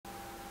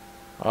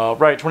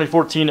Right,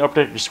 2014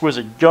 Update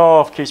Exquisite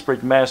Golf Case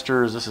Break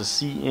Masters. This is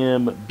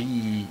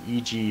CMB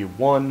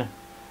EG1.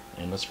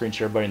 And let's screen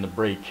share everybody in the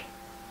break.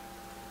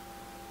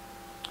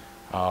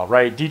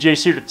 Right, DJ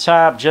C at the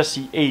top,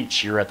 Jesse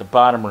H. You're at the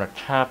bottom. We're going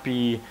to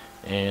copy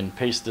and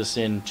paste this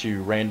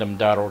into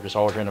random.org. It's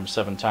always random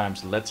 7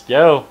 times. Let's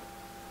go.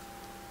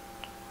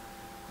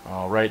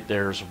 All right,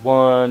 there's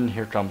 1.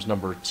 Here comes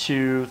number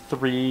 2,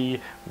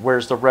 3.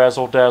 Where's the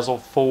razzle dazzle?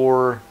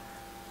 4,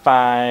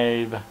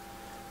 5,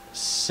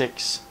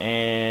 6,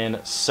 and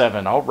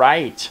 7. All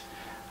right.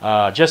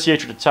 Jesse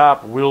H at the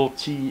top. Will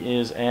T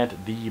is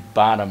at the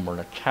bottom. We're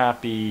going to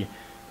copy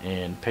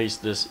and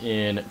paste this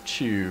in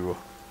to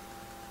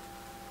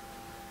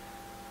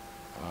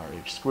our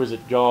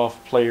Exquisite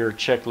Golf Player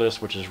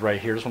Checklist, which is right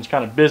here. This one's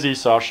kind of busy,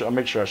 so I'll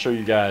make sure I show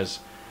you guys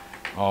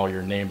all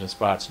your names and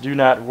spots. Do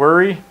not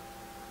worry.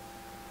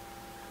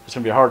 It's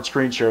going to be a hard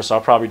screen share, so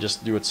I'll probably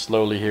just do it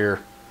slowly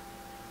here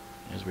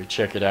as we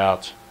check it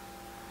out.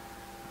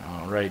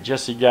 All right,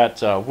 Jesse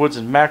got Woods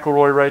and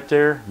McElroy right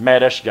there.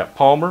 Matt Esch got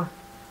Palmer.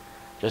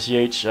 Jesse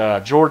H,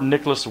 Jordan,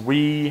 Nicholas,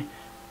 Wee,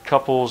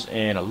 Couples,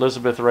 and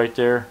Elizabeth right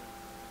there.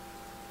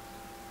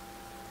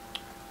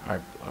 All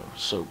right,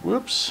 so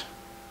whoops.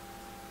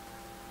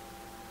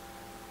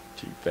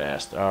 Too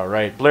fast. All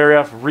right, Blair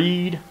F,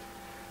 Reed,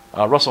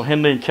 Russell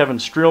Henley, and Kevin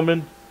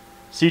Streelman.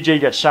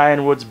 CJ got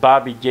Cheyenne Woods,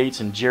 Bobby Gates,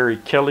 and Jerry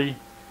Kelly.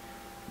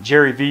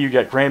 Jerry V, you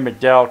got Graham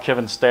McDowell,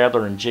 Kevin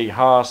Stadler, and Jay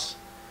Haas.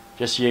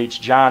 Jesse H,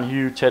 John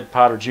Hugh, Ted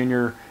Potter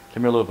Jr.,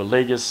 Camilo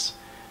Villegas.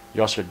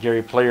 You also got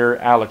Gary Player,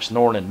 Alex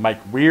Norn, and Mike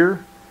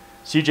Weir.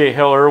 CJ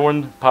Hell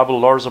Irwin, Pablo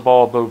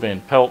Larzabal, Bo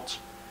Van Pelt.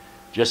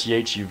 Jesse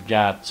H, you've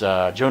got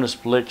Jonas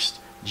Blixt,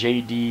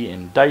 JD,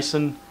 and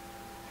Dyson.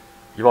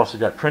 You've also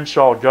got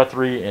Crenshaw,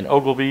 Guthrie, and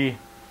Ogilvy.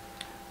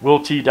 Will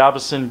T.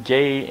 Dobson,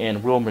 Gay,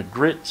 and Will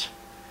McGritt.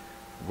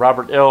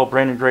 Robert L.,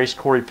 Brandon Grace,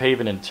 Corey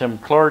Pavin, and Tim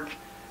Clark.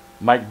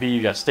 Mike B.,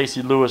 you got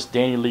Stacy Lewis,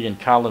 Danny Lee, and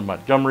Colin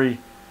Montgomery.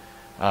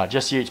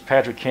 Jesse H.,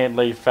 Patrick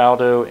Cantlay,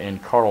 Faldo,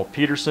 and Carl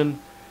Peterson.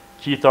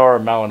 Keith R.,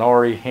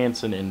 Malinari,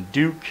 Hanson, and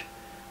Duke.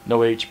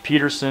 Noah H.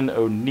 Peterson,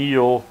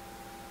 O'Neill,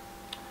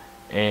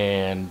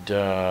 and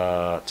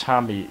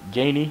Tommy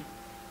Gainey.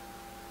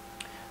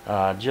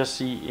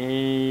 Jesse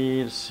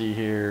A., let's see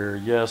here,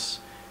 yes,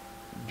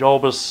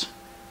 Gulbus.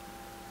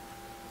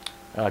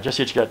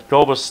 Jesse H. got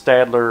Gulbus,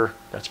 Stadler,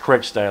 that's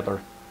Craig Stadler,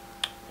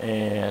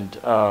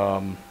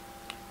 and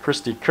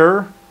Christy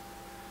Kerr.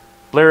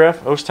 Blair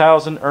F.,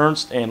 Osthausen,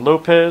 Ernst, and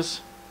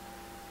Lopez.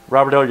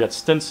 Robert L., you got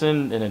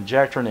Stinson, and then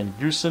Jacktron and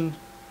Goosen.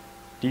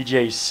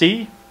 DJ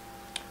C.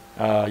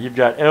 You've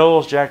got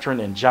Els,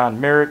 Jacktron, and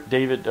John Merrick.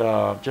 David,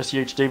 Jesse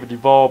H., David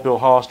Duvall, Bill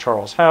Haas,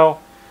 Charles Howe.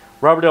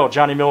 Robert L.,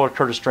 Johnny Miller,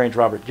 Curtis Strange,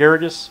 Robert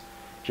Garrigus.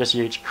 Jesse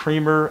H.,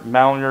 Creamer,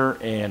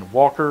 Mallinger, and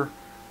Walker.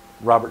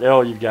 Robert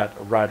L., you've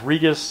got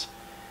Rodriguez,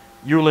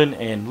 Eulin,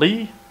 and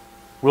Lee.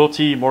 Will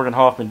T., Morgan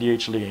Hoffman,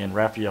 D.H. Lee, and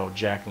Raphael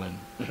Jacqueline.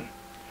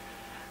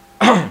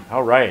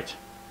 All right.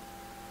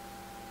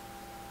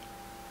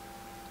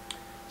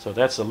 So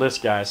that's the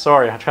list, guys.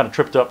 Sorry, I kind of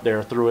tripped up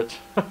there through it.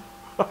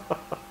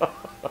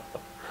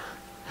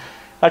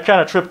 I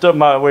kind of tripped up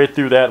my way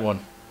through that one.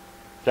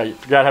 I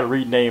forgot how to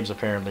read names,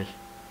 apparently.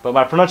 But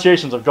my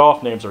pronunciations of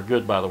golf names are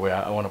good, by the way.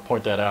 I want to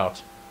point that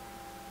out.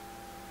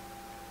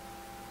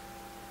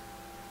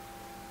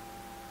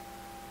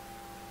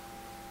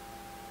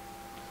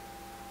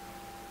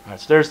 All right,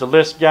 so there's the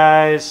list,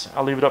 guys.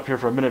 I'll leave it up here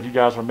for a minute if you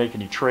guys want to make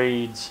any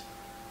trades.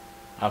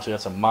 Obviously,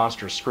 that's a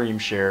monster screen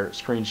share,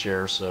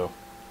 so.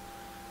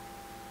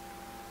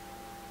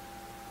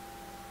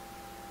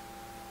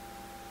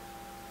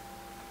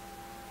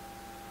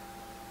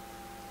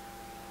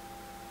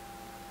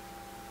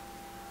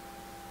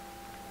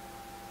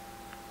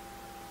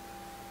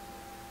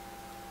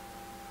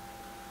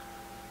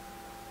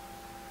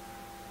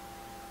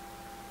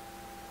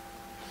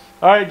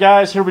 All right,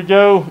 guys, here we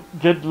go.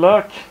 Good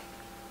luck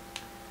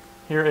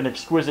here in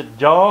Exquisite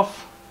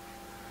Golf.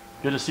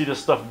 Good to see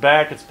this stuff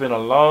back. It's been a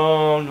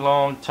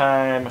long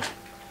time.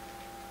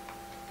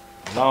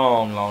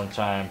 Long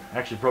time.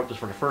 Actually broke this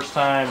for the first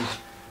time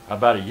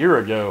about a year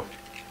ago.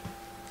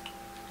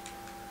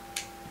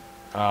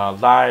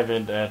 Live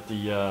and at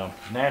the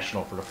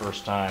National for the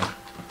first time.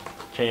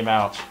 Came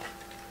out.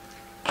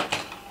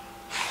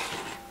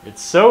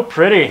 It's so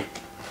pretty.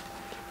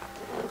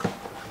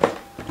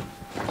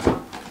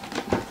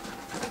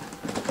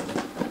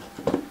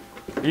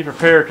 Be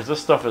prepared because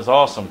this stuff is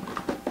awesome.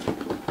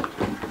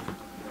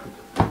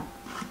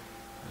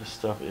 This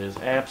stuff is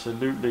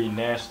absolutely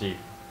nasty.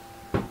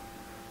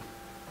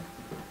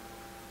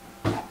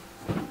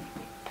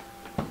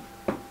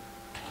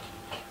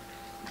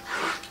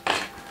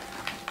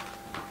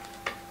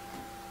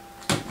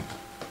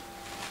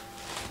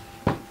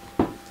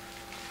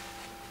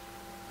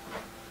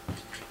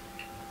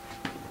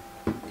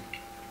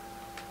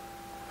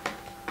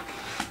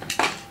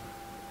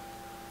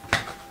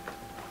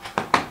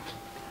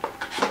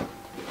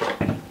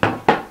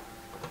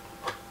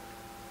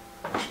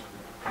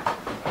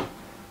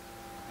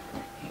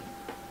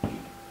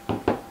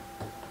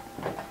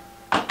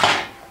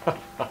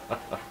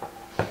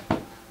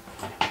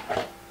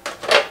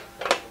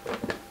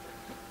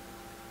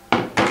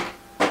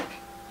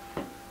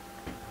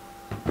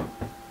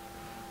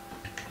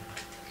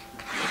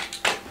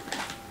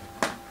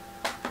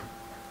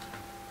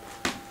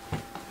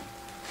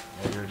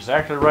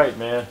 exactly right,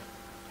 man.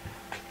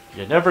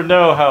 You never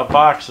know how a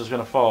box is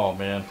going to fall,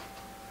 man.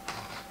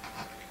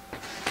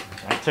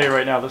 I can tell you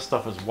right now, this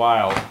stuff is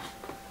wild.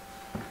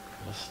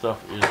 This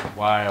stuff is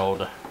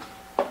wild.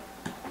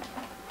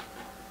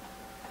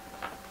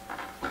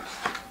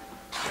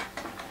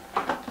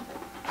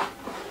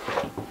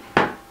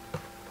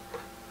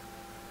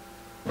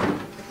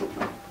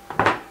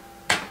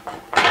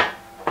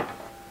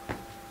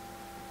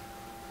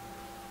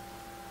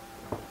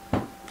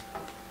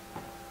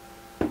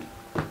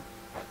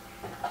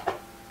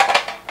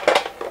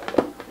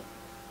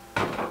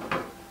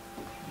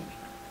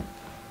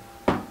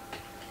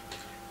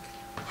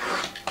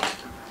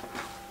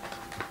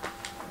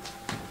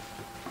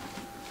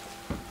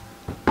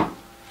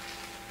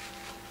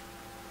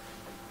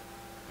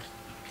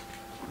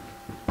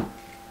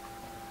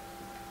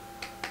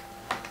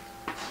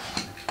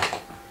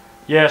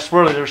 Yeah,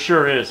 Swirly, there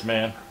sure is,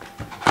 man.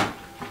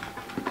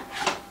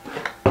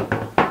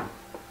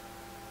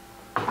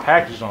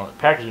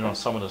 Packaging on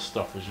some of this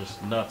stuff is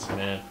just nuts,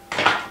 man.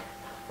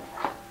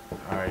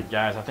 Alright,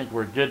 guys, I think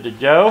we're good to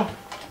go.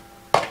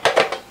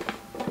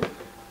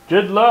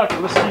 Good luck.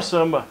 Let's do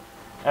some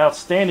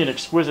outstanding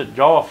exquisite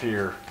golf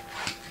here.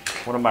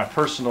 One of my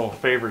personal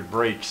favorite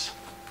breaks.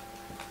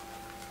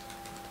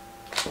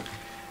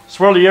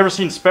 Swirly, you ever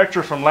seen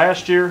Spectra from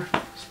last year?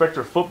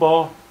 Spectra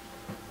football?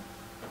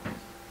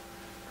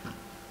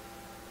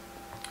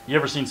 You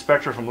ever seen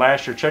Spectra from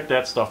last year? Check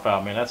that stuff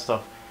out, man. That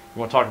stuff, you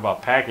want to talk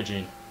about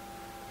packaging.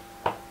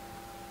 Alright,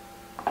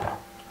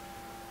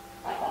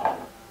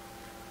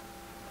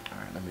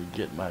 let me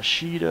get my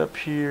sheet up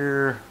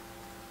here.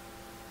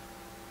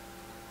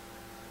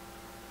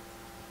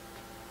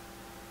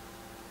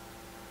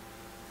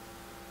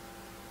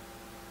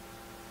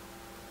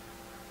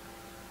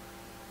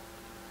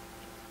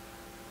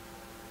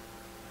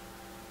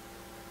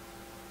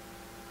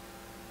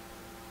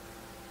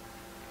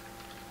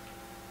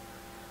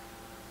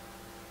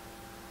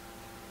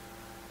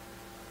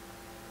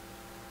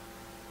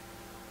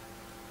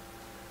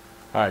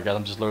 Alright guys,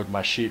 I'm just loading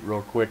my sheet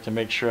real quick to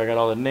make sure I got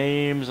all the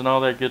names and all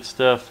that good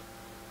stuff.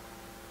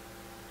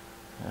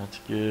 That's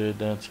good,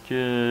 that's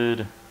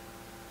good.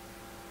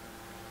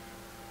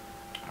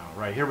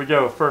 Alright, here we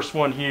go. First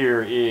one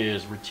here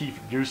is Retief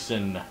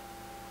Goosen.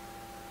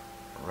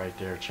 Right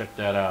there, check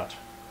that out.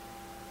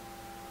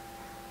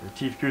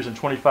 Retief Goosen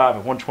 25 at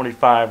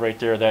 125 right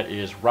there. That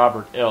is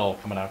Robert L.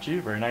 coming out to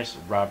you. Very nice,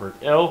 Robert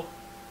L.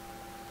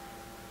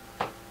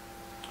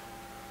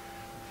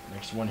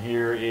 Next one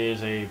here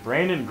is a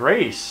Brandon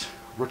Grace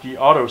rookie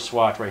auto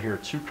swatch right here,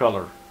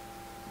 2-color.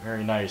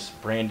 Very nice,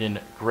 Brandon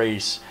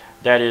Grace.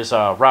 That is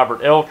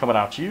Robert L. coming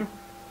out to you.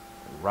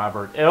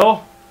 Robert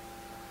L.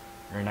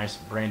 Very nice,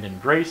 Brandon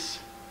Grace.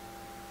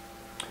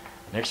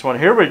 Next one,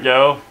 here we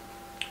go.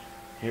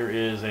 Here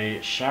is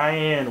a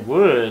Cheyenne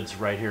Woods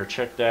right here.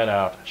 Check that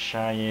out.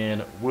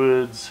 Cheyenne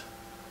Woods.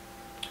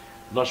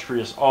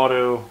 Illustrious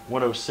auto,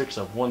 106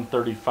 of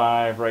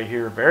 135 right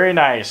here. Very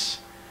nice.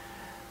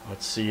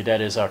 Let's see,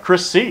 that is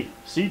Chris C.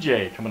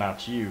 CJ coming out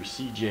to you.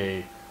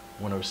 CJ,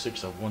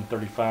 106 of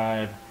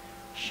 135.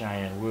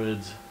 Cheyenne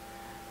Woods.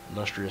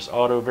 Illustrious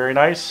auto, very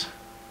nice.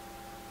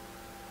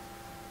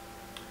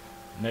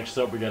 Next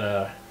up, we got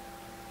a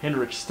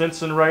Hendrik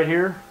Stenson right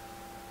here.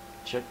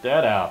 Check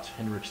that out.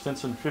 Hendrik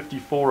Stenson,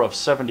 54 of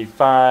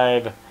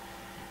 75.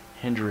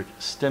 Hendrik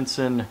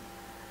Stenson.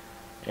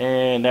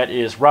 And that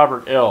is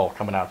Robert L.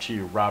 coming out to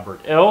you. Robert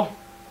L.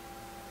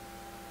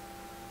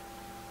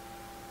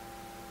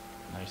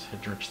 Nice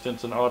Hendrik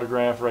Stenson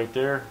autograph right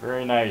there.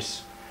 Very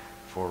nice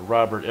for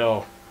Robert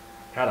L.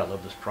 God, I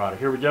love this product.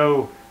 Here we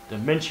go.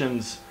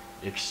 Dimensions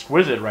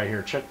Exquisite right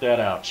here. Check that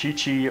out.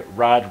 Chichi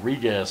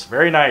Rodriguez.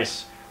 Very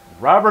nice.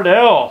 Robert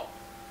L.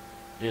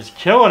 is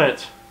killing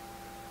it.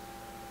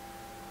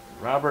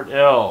 Robert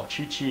L.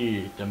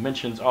 Chichi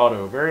Dimensions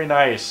Auto. Very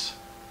nice.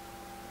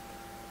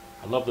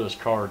 I love those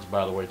cards,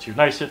 by the way, too.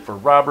 Nice hit for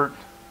Robert.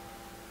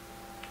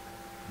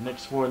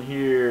 Next one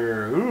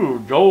here. Ooh,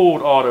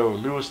 gold auto.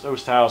 Louis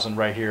Oosthuizen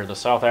right here. The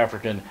South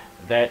African.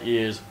 That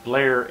is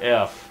Blair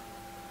F.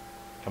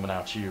 Coming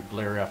out to you.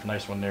 Blair F.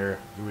 Nice one there.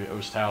 Louis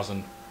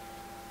Oosthuizen.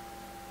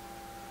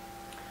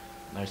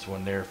 Nice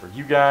one there for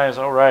you guys.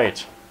 All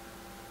right.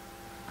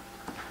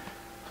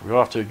 We're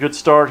off to a good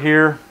start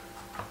here.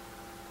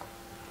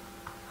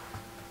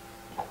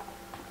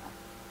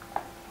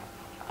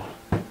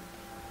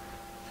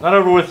 Not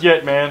over with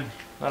yet, man.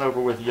 Not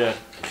over with yet.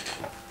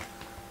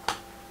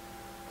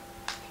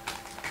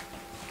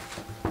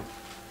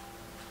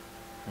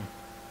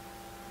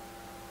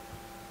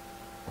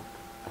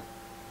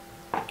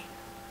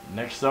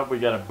 Next up, we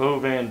got a Bo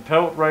Van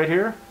Pelt right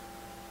here.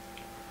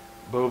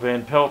 Bo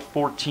Van Pelt,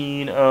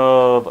 14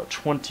 of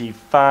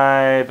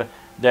 25.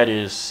 That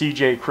is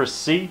CJ Chris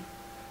C.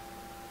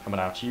 Coming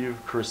out to you.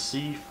 Chris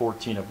C,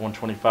 14 of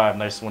 125.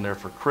 Nice one there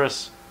for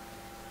Chris.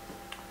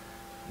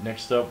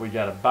 Next up, we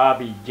got a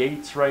Bobby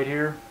Gates right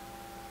here.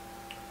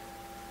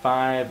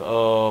 5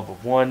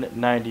 of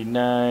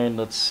 199.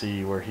 Let's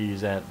see where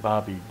he's at.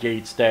 Bobby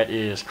Gates. That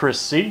is Chris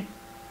C.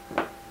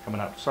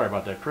 Coming out. Sorry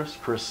about that, Chris.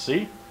 Chris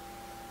C.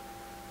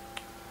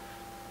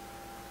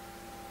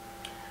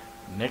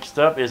 Next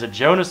up is a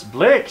Jonas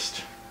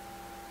Blixt.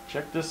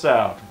 Check this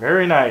out.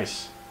 Very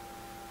nice.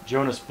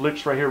 Jonas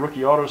Blixt right here.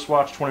 Rookie auto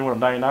swatch, 21 of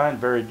 99.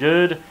 Very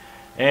good.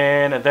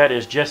 And that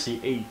is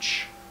Jesse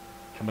H.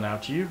 Coming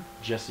out to you.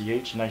 Jesse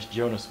H. Nice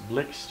Jonas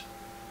Blixt.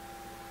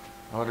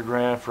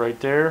 Autograph right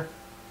there.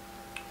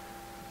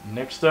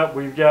 Next up,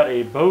 we've got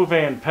a Bo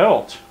Van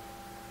Pelt.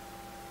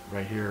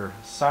 Right here.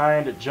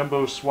 Signed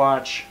jumbo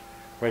swatch.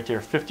 Right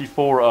there.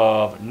 54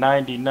 of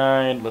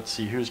 99. Let's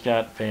see who's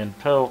got Van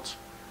Pelt.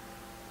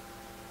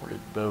 Where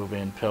did Bo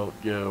Van Pelt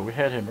go? We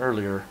had him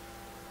earlier.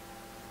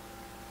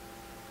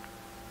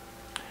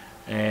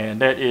 And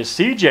that is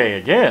CJ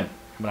again.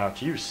 Coming out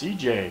to you,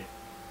 CJ.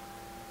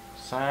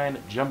 Signed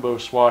jumbo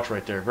swatch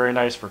right there. Very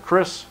nice for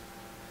Chris.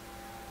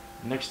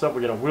 Next up,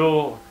 we got a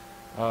Will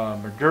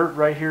McGirt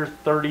right here.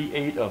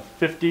 38 of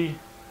 50.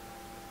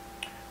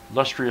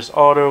 Illustrious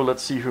auto.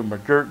 Let's see who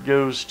McGirt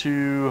goes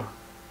to.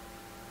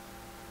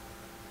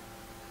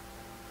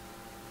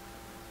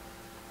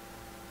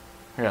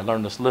 I gotta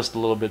learn this list a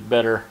little bit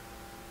better.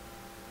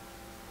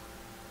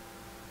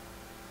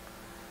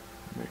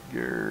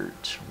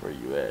 McGirt, where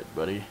you at,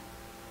 buddy?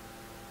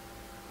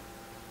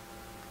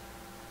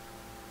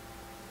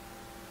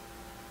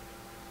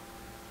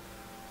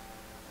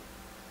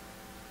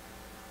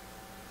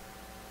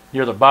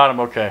 You're the bottom,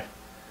 okay.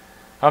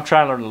 I'm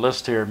trying to learn the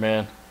list here,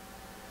 man.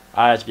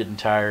 Eyes getting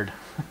tired.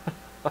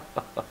 Where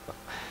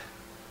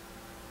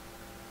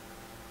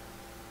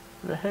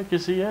the heck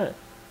is he at?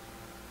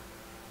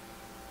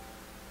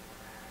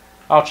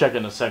 I'll check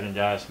in a second,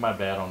 guys. My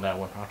bad on that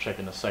one. I'll check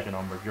in a second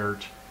on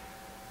McGirt.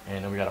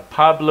 And then we got a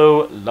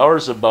Pablo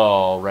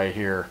Larzabal right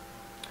here.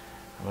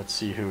 Let's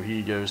see who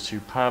he goes to.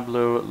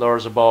 Pablo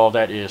Larzabal.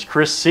 That is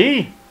Chris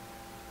C.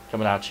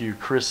 Coming out to you,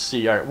 Chris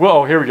C. All right. Well,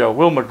 oh, here we go.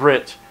 Will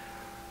McGirt.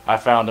 I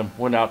found him.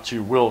 Went out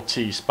to Will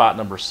T. Spot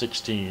number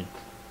 16.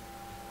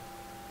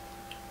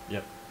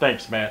 Yep.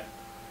 Thanks, Matt.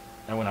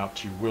 That went out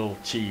to Will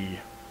T.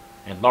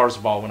 And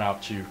Larzabal went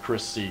out to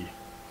Chris C.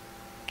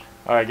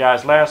 All right,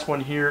 guys. Last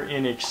one here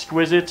in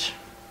Exquisite.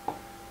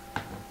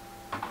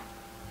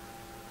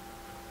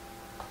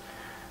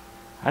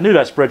 I knew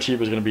that spreadsheet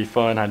was going to be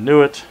fun. I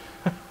knew it.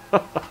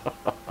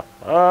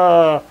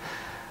 I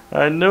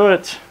knew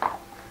it.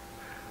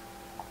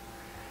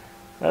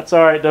 That's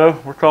all right, though.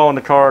 We're calling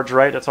the cards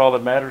right. That's all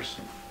that matters.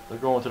 They're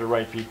going to the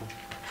right people.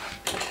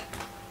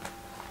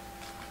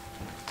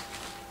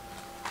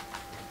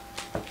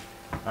 All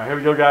right, here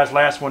we go, guys.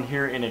 Last one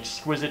here in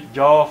Exquisite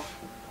Golf.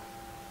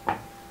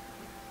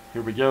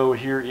 Here we go.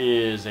 Here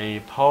is a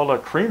Paula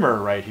Creamer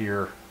right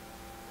here.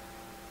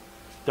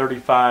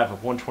 35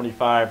 of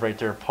 125 right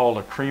there,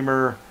 Paula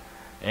Creamer.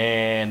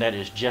 And that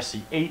is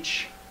Jesse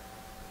H.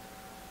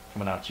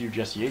 Coming out to you,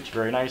 Jesse H.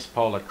 Very nice,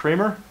 Paula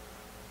Creamer.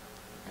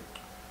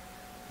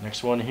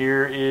 Next one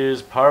here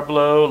is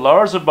Pablo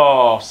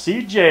Larzabal,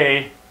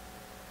 CJ.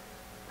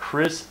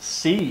 Chris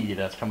C.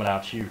 That's coming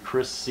out to you,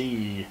 Chris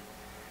C.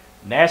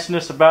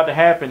 Nastiness about to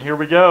happen. Here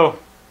we go.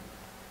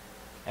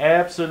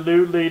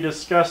 Absolutely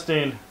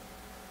disgusting.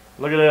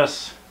 Look at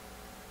this.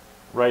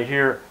 Right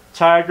here.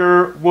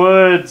 Tiger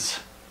Woods.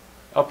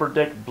 Upper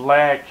Deck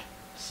Black.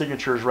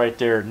 Signatures right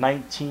there.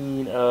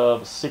 19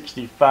 of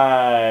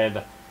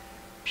 65.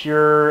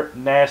 Pure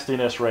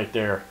nastiness right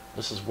there.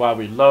 This is why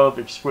we love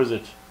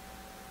Exquisite.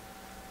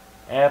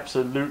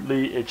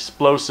 Absolutely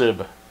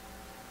explosive.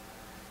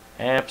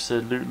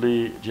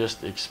 Absolutely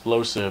just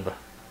explosive.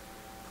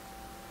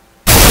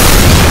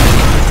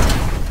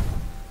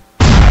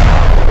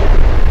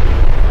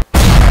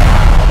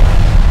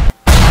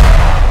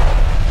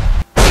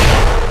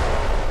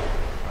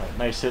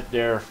 Nice hit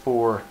there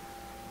for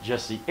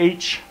Jesse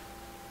H.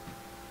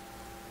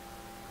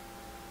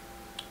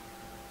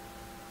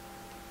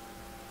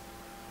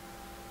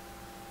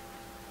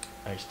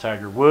 Nice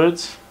Tiger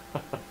Woods.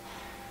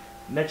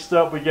 Next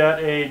up, we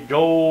got a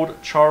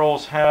gold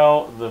Charles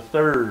Howell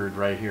III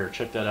right here.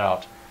 Check that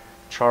out.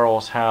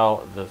 Charles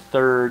Howell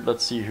III.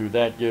 Let's see who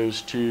that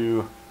goes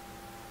to.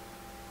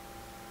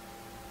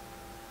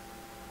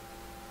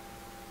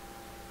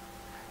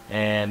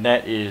 And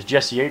that is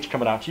Jesse H.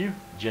 coming out to you.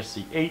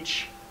 Jesse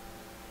H.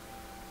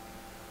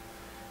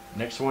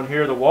 Next one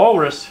here, the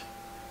Walrus.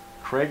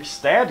 Craig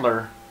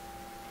Stadler.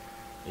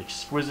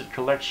 Exquisite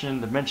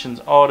Collection,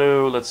 Dimensions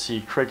Auto. Let's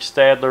see, Craig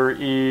Stadler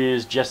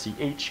is Jesse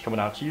H. coming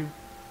out to you.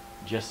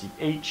 Jesse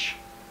H.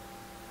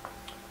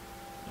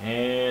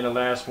 And the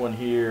last one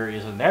here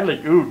is a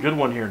Natalie. Ooh, good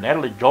one here.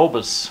 Natalie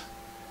Gulbis.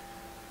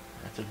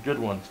 That's a good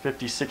one.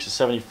 56 to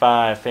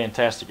 75.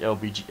 Fantastic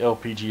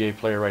LPGA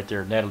player right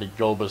there. Natalie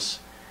Gulbis.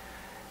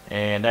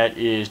 And that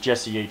is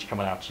Jesse H.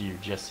 coming out to you.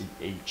 Jesse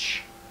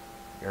H.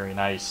 Very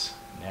nice.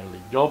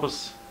 Natalie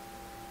Gulbis.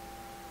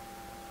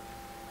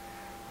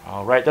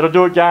 All right, that'll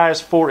do it,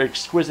 guys, for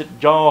Exquisite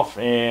Golf.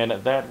 And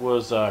that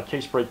was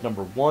case break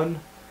number 1.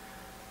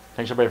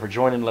 Thanks, everybody, for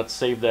joining. Let's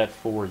save that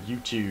for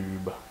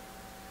YouTube.